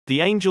The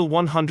Angel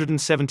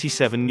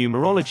 177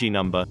 numerology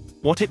number,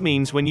 what it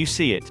means when you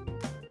see it.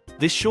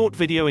 This short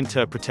video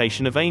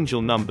interpretation of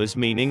angel numbers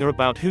meaning are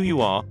about who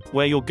you are,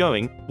 where you're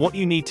going, what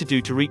you need to do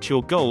to reach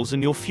your goals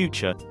and your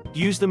future.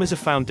 Use them as a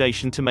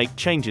foundation to make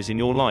changes in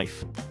your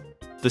life.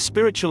 The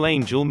spiritual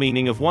angel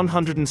meaning of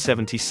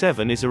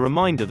 177 is a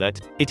reminder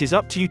that it is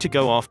up to you to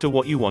go after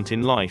what you want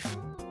in life.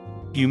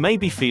 You may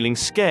be feeling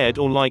scared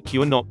or like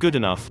you are not good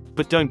enough,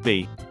 but don't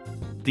be.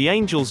 The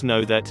angels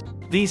know that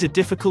these are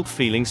difficult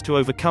feelings to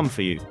overcome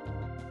for you.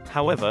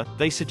 However,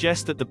 they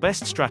suggest that the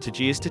best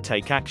strategy is to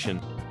take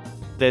action.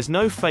 There's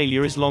no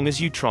failure as long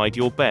as you tried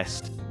your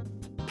best.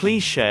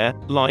 Please share,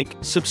 like,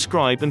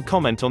 subscribe and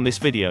comment on this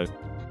video.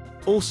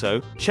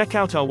 Also, check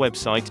out our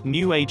website,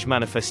 New Age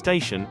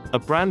Manifestation, a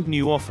brand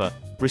new offer.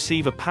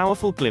 Receive a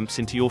powerful glimpse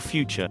into your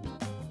future.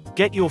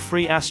 Get your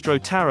free Astro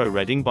Tarot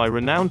reading by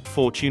renowned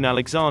Fortune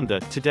Alexander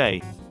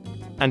today.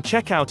 And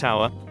check out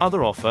our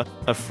other offer,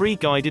 a free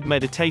guided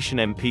meditation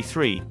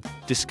MP3.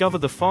 Discover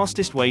the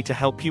fastest way to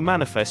help you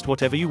manifest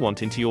whatever you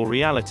want into your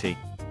reality.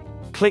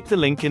 Click the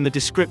link in the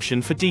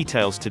description for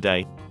details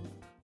today.